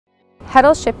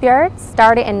Heddle Shipyards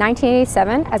started in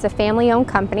 1987 as a family-owned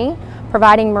company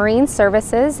providing marine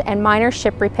services and minor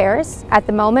ship repairs. At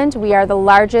the moment, we are the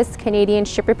largest Canadian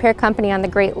ship repair company on the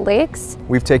Great Lakes.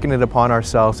 We've taken it upon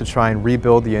ourselves to try and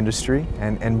rebuild the industry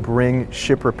and bring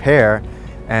ship repair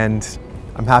and,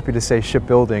 I'm happy to say,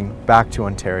 shipbuilding back to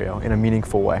Ontario in a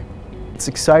meaningful way. It's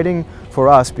exciting for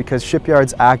us because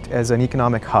shipyards act as an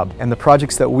economic hub, and the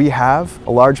projects that we have,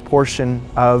 a large portion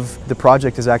of the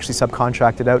project is actually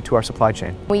subcontracted out to our supply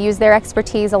chain. We use their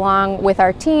expertise along with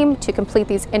our team to complete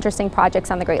these interesting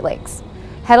projects on the Great Lakes.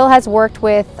 Heddle has worked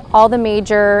with all the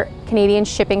major Canadian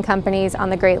shipping companies on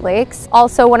the Great Lakes.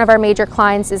 Also, one of our major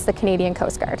clients is the Canadian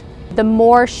Coast Guard. The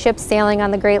more ships sailing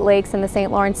on the Great Lakes and the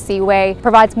St. Lawrence Seaway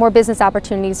provides more business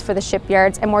opportunities for the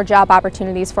shipyards and more job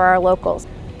opportunities for our locals.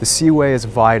 The Seaway is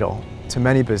vital to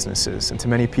many businesses and to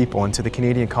many people and to the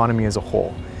Canadian economy as a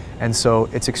whole. And so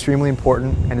it's extremely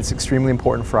important, and it's extremely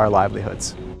important for our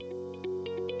livelihoods.